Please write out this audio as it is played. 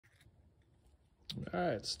All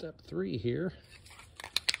right, step 3 here.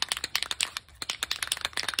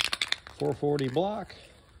 440 block,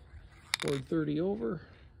 430 over.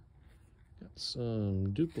 Got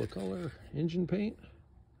some Duplicolor engine paint.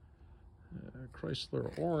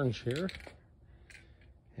 Chrysler orange here.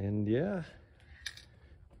 And yeah,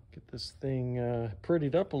 get this thing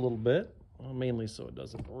prettied up a little bit, mainly so it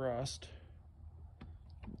doesn't rust.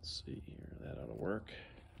 Let's see here, that ought to work.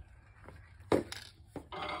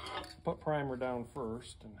 Put primer down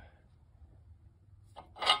first, and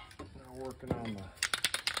now working on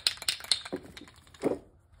the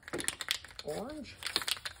orange.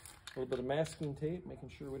 A little bit of masking tape, making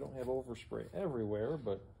sure we don't have overspray everywhere,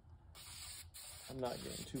 but I'm not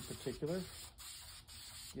getting too particular.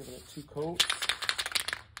 Giving it 2 coats.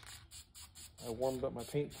 I warmed up my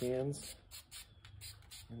paint cans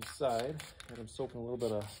inside, had them soaking a little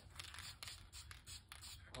bit of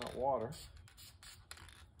hot water.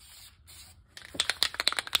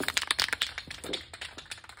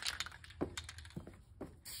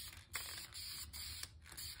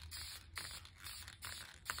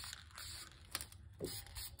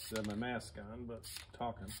 I have my mask on, but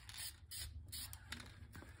talking.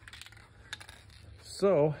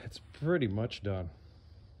 So it's pretty much done.